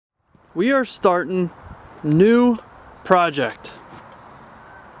we are starting new project.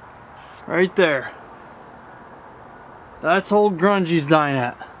 Right there. That's old Grungy's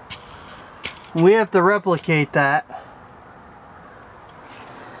dinette. We have to replicate that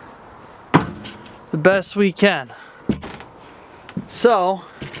the best we can. So,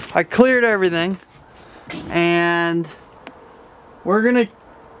 I cleared everything and we're gonna,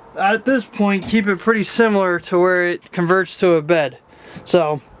 at this point, keep it pretty similar to where it converts to a bed.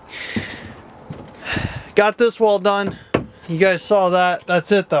 So, got this wall done. You guys saw that.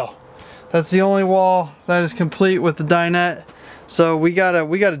 That's it though. That's the only wall that is complete with the dinette. So we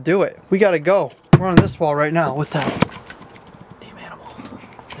gotta do it. We gotta go. We're on this wall right now. What's that? Damn animal.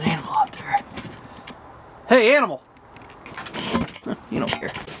 An animal out there. Hey, animal! You don't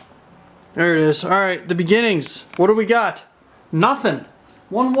care. There it is. Alright, the beginnings. What do we got? Nothing.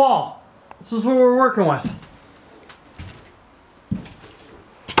 One wall. This is what we're working with.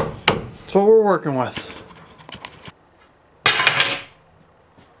 That's what we're working with.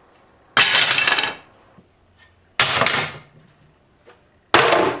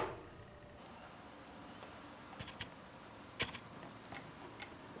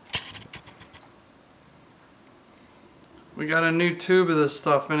 We got a new tube of this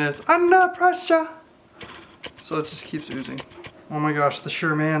stuff and it's under pressure. So it just keeps oozing. Oh my gosh, the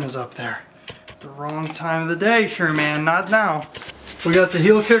Sherman is up there. The wrong time of the day, Sherman, not now. We got the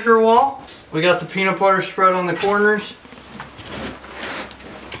heel kicker wall. We got the peanut butter spread on the corners.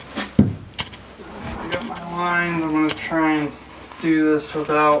 I got my lines. I'm gonna try and do this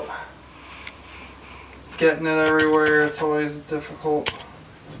without getting it everywhere. It's always difficult.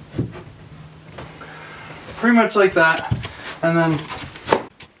 Pretty much like that. And then,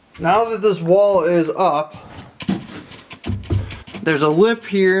 now that this wall is up, there's a lip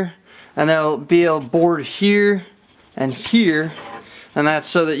here, and there'll be a board here and here, and that's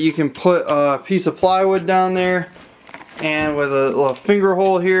so that you can put a piece of plywood down there, and with a little finger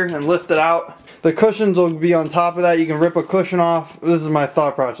hole here, and lift it out. The cushions will be on top of that. You can rip a cushion off. This is my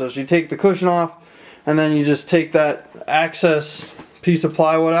thought process. You take the cushion off, and then you just take that access piece of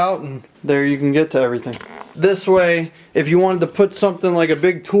plywood out, and there you can get to everything. This way, if you wanted to put something like a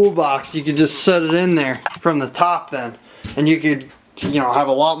big toolbox, you could just set it in there from the top then. And you could, you know, have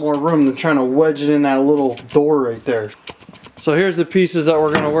a lot more room than trying to wedge it in that little door right there. So here's the pieces that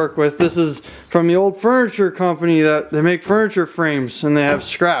we're going to work with. This is from the old furniture company that they make furniture frames and they have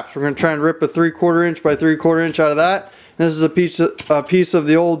scraps. We're going to try and rip a 3/4 inch by 3/4 inch out of that. This is a piece of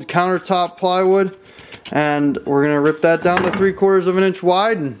the old countertop plywood. And we're going to rip that down to 3/4 of an inch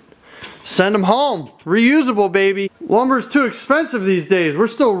wide and send them home. Reusable, baby. Lumber's too expensive these days. We're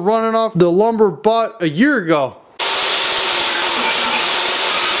still running off the lumber bought a year ago.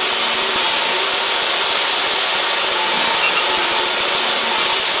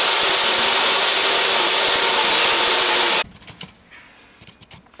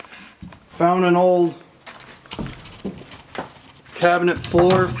 Found an old cabinet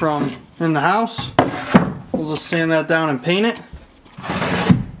floor from in the house. We'll just sand that down and paint it.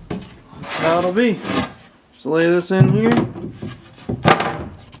 That's how it'll be. Just lay this in here.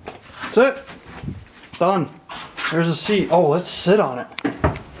 That's it. Done. There's a seat. Oh, let's sit on it.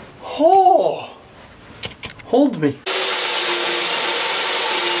 Oh! Hold me.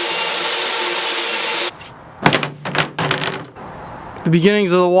 The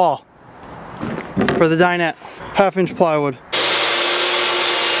beginnings of the wall for the dinette. 1/2 inch plywood.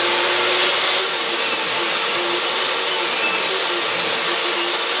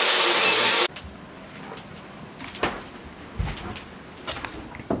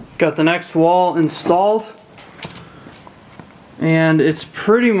 Got the next wall installed, and it's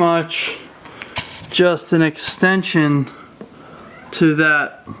pretty much just an extension to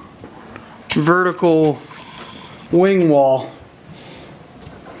that vertical wing wall.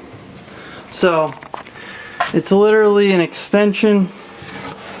 So it's literally an extension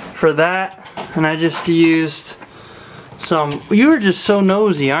for that, and I just used some, you were just so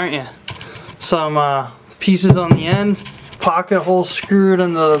nosy, aren't you? Some pieces on the end. Pocket hole screwed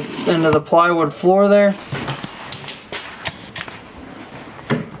into the plywood floor there.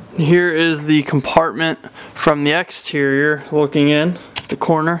 Here is the compartment from the exterior looking in the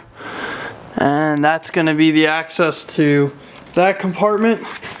corner, and that's going to be the access to that compartment.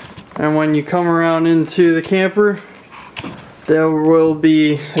 And when you come around into the camper, there will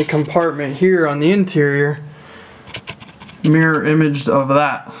be a compartment here on the interior, mirror imaged of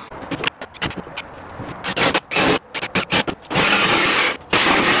that.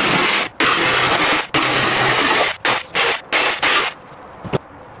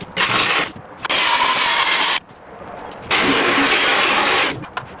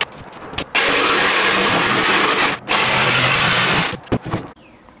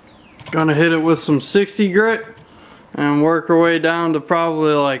 Gonna hit it with some 60 grit and work our way down to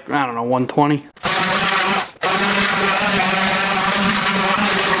probably like, I don't know, 120.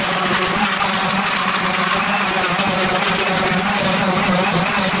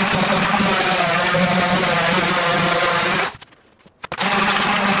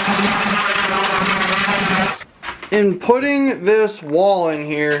 In putting this wall in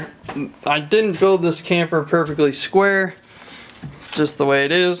here, I didn't build this camper perfectly square, just the way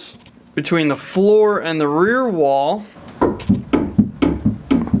it is, between the floor and the rear wall. But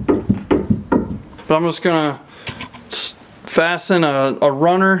I'm just gonna fasten a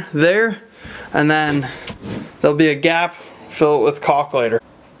runner there, and then there'll be a gap, fill it with caulk later.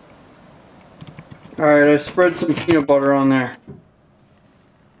 Alright, I spread some peanut butter on there.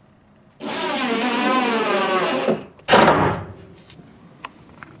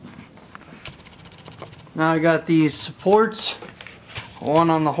 Now I got these supports,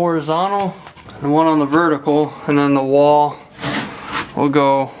 one on the horizontal and one on the vertical, and then the wall will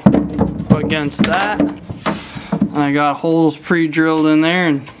go against that. And I got holes pre-drilled in there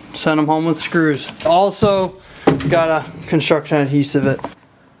and sent them home with screws. Also got a construction adhesive it.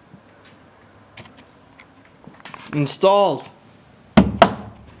 Installed.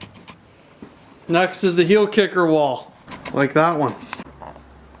 Next is the heel kicker wall, like that one.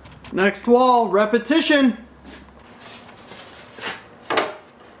 Next wall, repetition.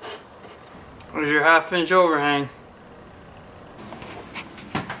 There's your 1/2 inch overhang.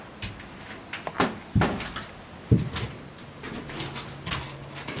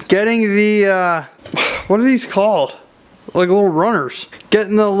 Getting the, what are these called? Like little runners.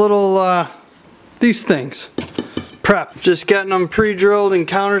 Getting the little, these things. Prep. Just getting them pre-drilled and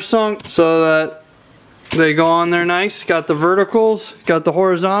countersunk so that they go on there nice. Got the verticals, got the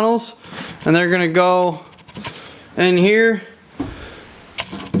horizontals, and they're gonna go in here,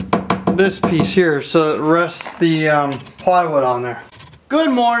 this piece here, so it rests the plywood on there.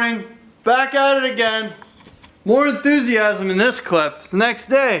 Good morning, back at it again. More enthusiasm in this clip. It's the next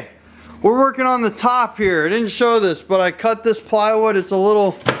day. We're working on the top here. I didn't show this, but I cut this plywood. It's a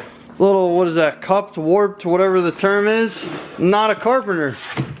little, what is that, cupped, warped, whatever the term is. Not a carpenter,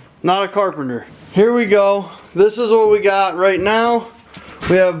 not a carpenter. Here we go. This is what we got right now.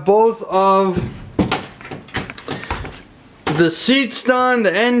 We have both of the seats done,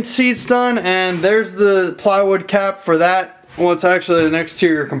 the end seats done, and there's the plywood cap for that. Well, it's actually an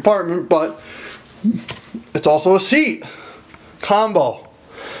exterior compartment, but it's also a seat combo.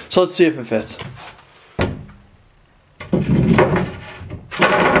 So let's see if it fits.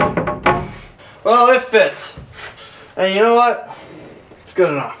 Well, it fits. And you know what? It's good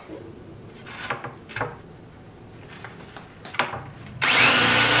enough.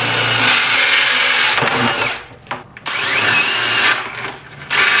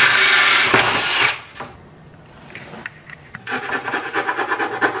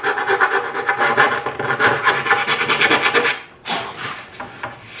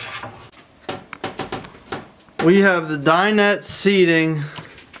 We have the dinette seating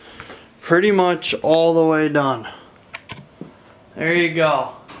pretty much all the way done. There you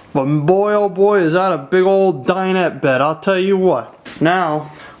go. But boy, oh boy, is that a big old dinette bed. I'll tell you what.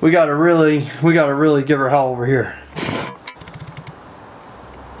 Now we gotta really give her hell over here.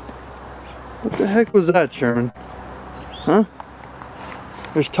 What the heck was that, Sherman? Huh?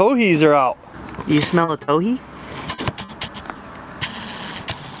 There's towhees are out. You smell a towhee?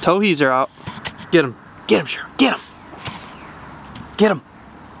 Towhees are out. Get him. Get him, Sherman. Get him. Get him.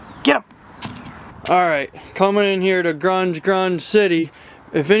 Get him. Alright, coming in here to Grunge City.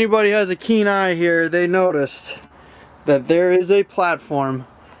 If anybody has a keen eye here, they noticed that there is a platform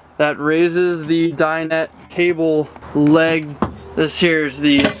that raises the dinette table leg. This here is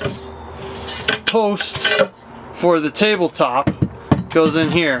the post for the tabletop. Goes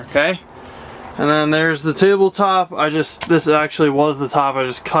in here, okay? And then there's the tabletop. This actually was the top, I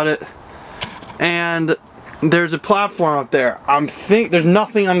just cut it. And there's a platform up there. There's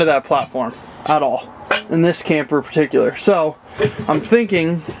nothing under that platform at all in this camper in particular. So I'm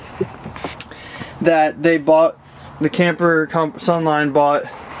thinking that they bought, the camper Sunline bought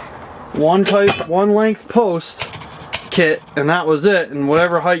one length post kit, and that was it, and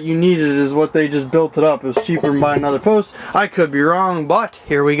whatever height you needed is what they just built it up. It was cheaper than buying another post. I could be wrong, but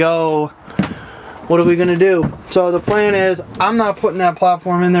here we go. What are we gonna do? So the plan is, I'm not putting that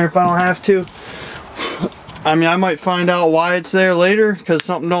platform in there if I don't have to. I mean, I might find out why it's there later because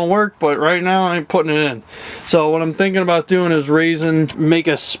something don't work, but right now I ain't putting it in. So what I'm thinking about doing is make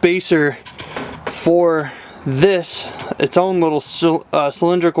a spacer for this, its own little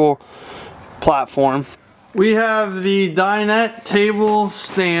cylindrical platform. We have the dinette table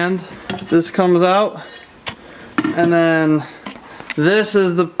stand. This comes out, and then this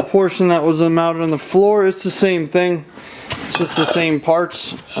is the portion that was mounted on the floor. It's the same thing. It's just the same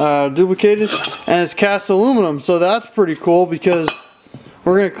parts duplicated, and it's cast aluminum, so that's pretty cool because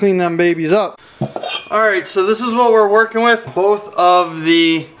we're gonna clean them babies up. Alright, so this is what we're working with, both of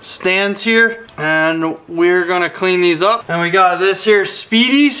the stands here, and we're gonna clean these up. And we got this here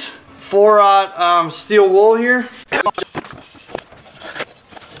Speedies 4/0 steel wool here.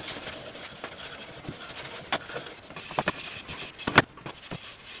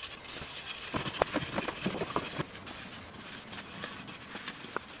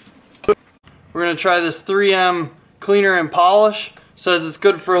 We're gonna try this 3M cleaner and polish. Says it's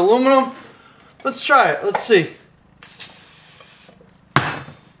good for aluminum. Let's try it. Let's see.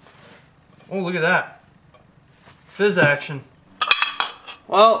 Oh, look at that. Fizz action.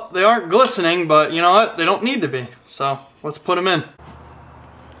 Well, they aren't glistening, but you know what? They don't need to be. So let's put them in.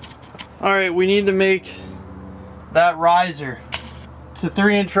 Alright, we need to make that riser. It's a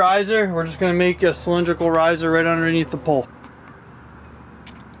 3-inch riser. We're just going to make a cylindrical riser right underneath the pole.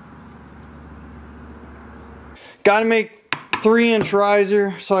 Got to make 3-inch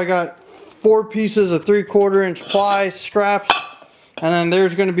riser, so I got 4 pieces of 3/4 inch ply scraps, and then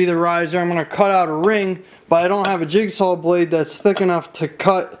there's going to be the riser. I'm going to cut out a ring, but I don't have a jigsaw blade that's thick enough to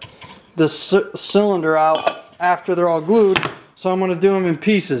cut the cylinder out after they're all glued, so I'm going to do them in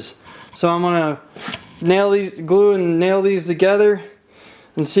pieces. So I'm going to glue and nail these together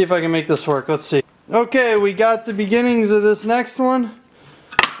and see if I can make this work. Let's see. Okay, we got the beginnings of this next one.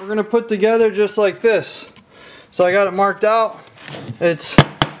 We're going to put together just like this. So I got it marked out. It's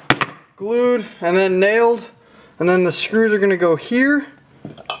glued and then nailed, and then the screws are going to go here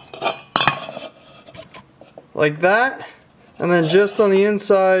like that, and then just on the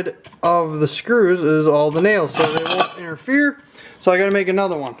inside of the screws is all the nails, so they won't interfere. So I got to make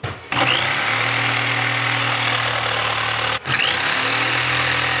another one.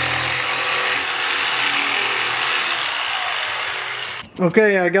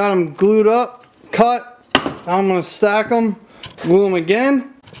 Okay, I got them glued up, cut. Now I'm going to stack them, glue them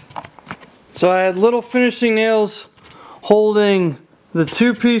again. So I had little finishing nails holding the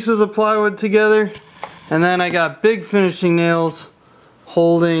 2 pieces of plywood together, and then I got big finishing nails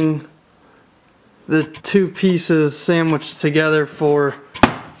holding the 2 pieces sandwiched together for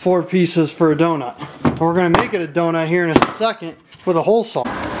 4 pieces for a donut. We're going to make it a donut here in a second with a hole saw.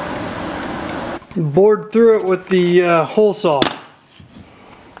 Bored through it with the hole saw.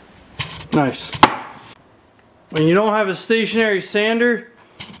 Nice. When you don't have a stationary sander,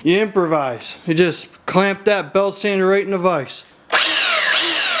 you improvise. You just clamp that belt sander right in the vise.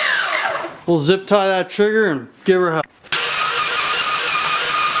 We'll zip tie that trigger and give her help.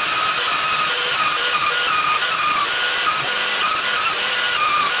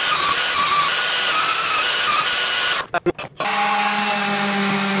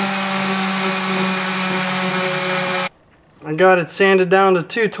 I got it sanded down to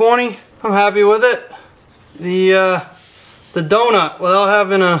 220. I'm happy with it. The donut, without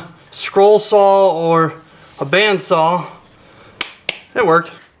having a scroll saw or a bandsaw, it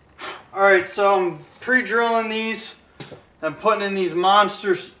worked. Alright, so I'm pre-drilling these. I'm putting in these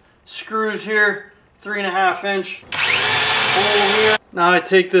monster screws here, 3.5 inch hole here. Now I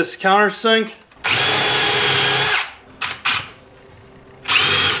take this countersink,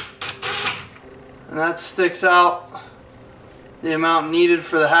 and that sticks out the amount needed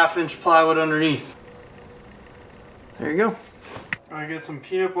for the 1/2 inch plywood underneath. There you go. I get some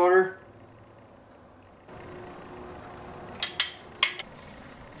peanut butter.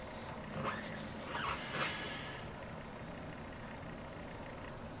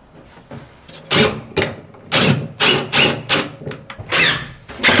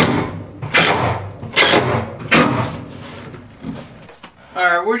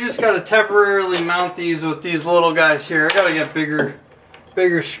 Alright, we just got to temporarily mount these with these little guys here. I got to get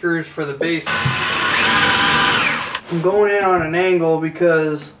bigger screws for the base. I'm going in on an angle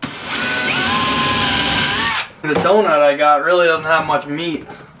because the donut I got really doesn't have much meat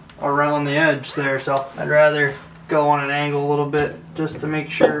around the edge there, so I'd rather go on an angle a little bit just to make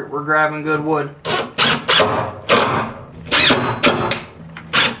sure we're grabbing good wood.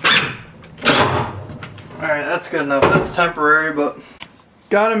 Alright, that's good enough. That's temporary, but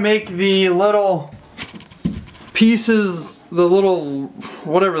gotta make the little pieces, the little,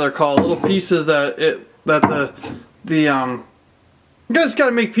 whatever they're called, little pieces that you guys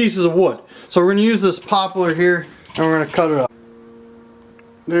gotta make pieces of wood. So we're gonna use this poplar here and we're gonna cut it up.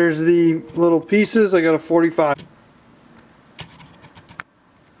 There's the little pieces. I got a 45.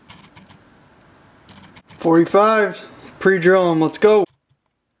 45, pre-drill them, let's go.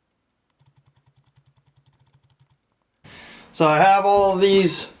 So I have all of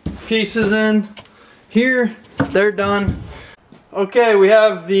these pieces in here, they're done. Okay, we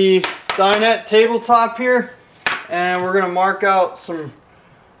have the dinette tabletop here, and we're gonna mark out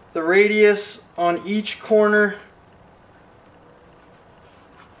the radius on each corner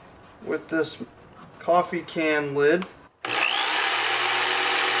with this coffee can lid.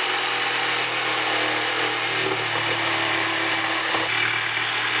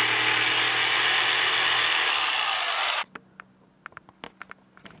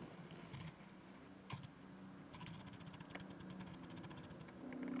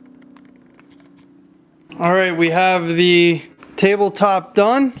 Alright, we have the tabletop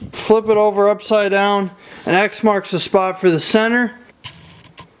done. Flip it over upside down, and X marks the spot for the center.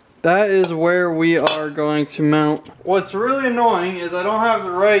 That is where we are going to mount. What's really annoying is I don't have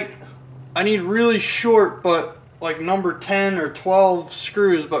the right, I need really short, but like number 10 or 12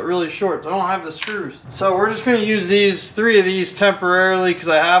 screws, but really short. I don't have the screws. So we're just going to use 3 of these temporarily because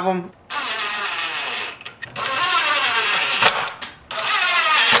I have them.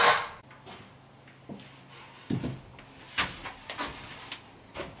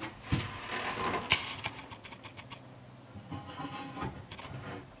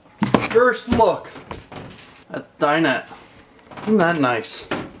 First look at the dinette. Isn't that nice?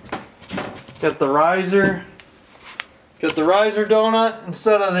 Got the riser. Got the riser donut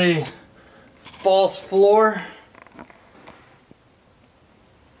instead of the false floor.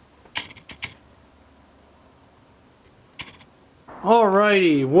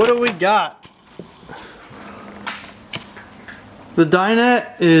 Alrighty, what do we got? The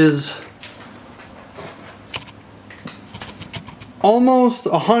dinette is almost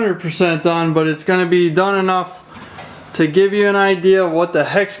 100% done, but it's going to be done enough to give you an idea of what the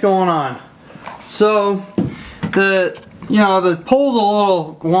heck's going on. So the pole's a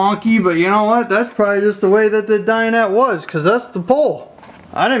little wonky, but you know what? That's probably just the way that the dinette was, because that's the pole.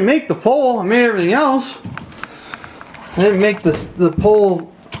 I didn't make the pole, I made everything else. I didn't make the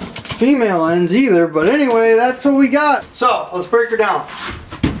pole female ends either, but anyway, that's what we got. So let's break her down.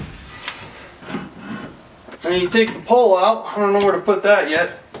 And you take the pole out. I don't know where to put that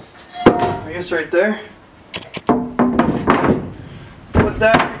yet. I guess right there. Put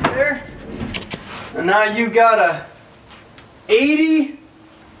that right there. And now you got a 80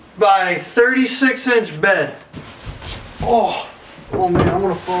 by 36 inch bed. Oh man, I'm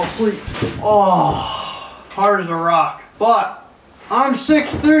gonna fall asleep. Oh, hard as a rock. But I'm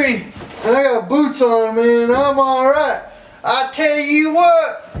 6'3" and I got boots on me and I'm alright. I tell you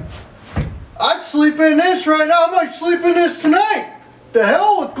what. I'd sleep in this right now. I might sleep in this tonight. The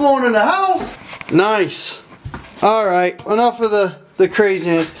hell with going in the house. Nice. Alright, enough of the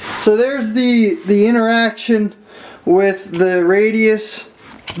craziness. So there's the interaction with the radius.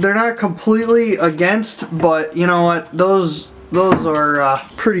 They're not completely against, but you know what? Those are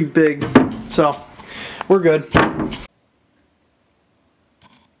pretty big. So we're good.